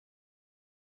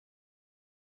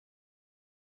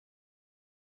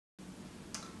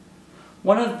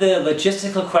One of the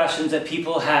logistical questions that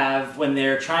people have when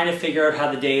they're trying to figure out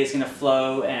how the day is going to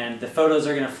flow and the photos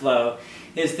are going to flow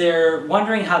is they're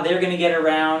wondering how they're going to get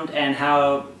around and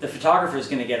how the photographer is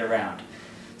going to get around.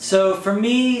 So for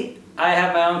me, I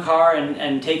have my own car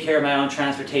and take care of my own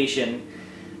transportation.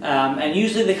 And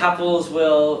usually the couples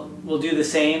will do the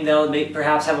same. They'll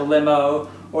perhaps have a limo,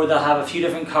 or they'll have a few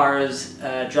different cars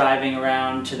driving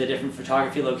around to the different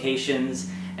photography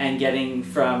locations and getting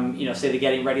from, say the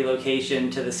getting ready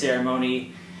location to the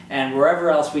ceremony and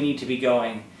wherever else we need to be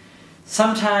going.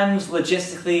 Sometimes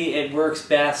logistically it works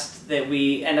best that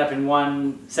we end up in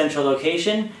one central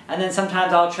location, and then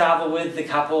sometimes I'll travel with the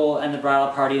couple and the bridal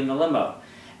party in the limo.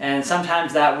 And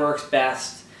sometimes that works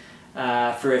best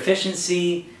for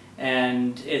efficiency,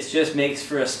 and it just makes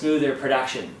for a smoother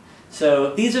production.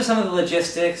 So these are some of the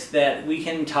logistics that we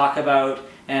can talk about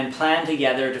and plan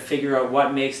together to figure out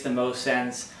what makes the most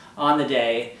sense on the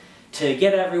day to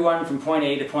get everyone from point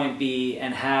A to point B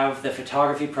and have the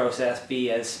photography process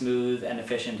be as smooth and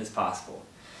efficient as possible.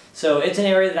 So it's an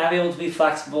area that I'm able to be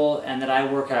flexible and that I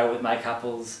work out with my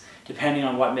couples depending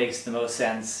on what makes the most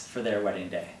sense for their wedding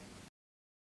day.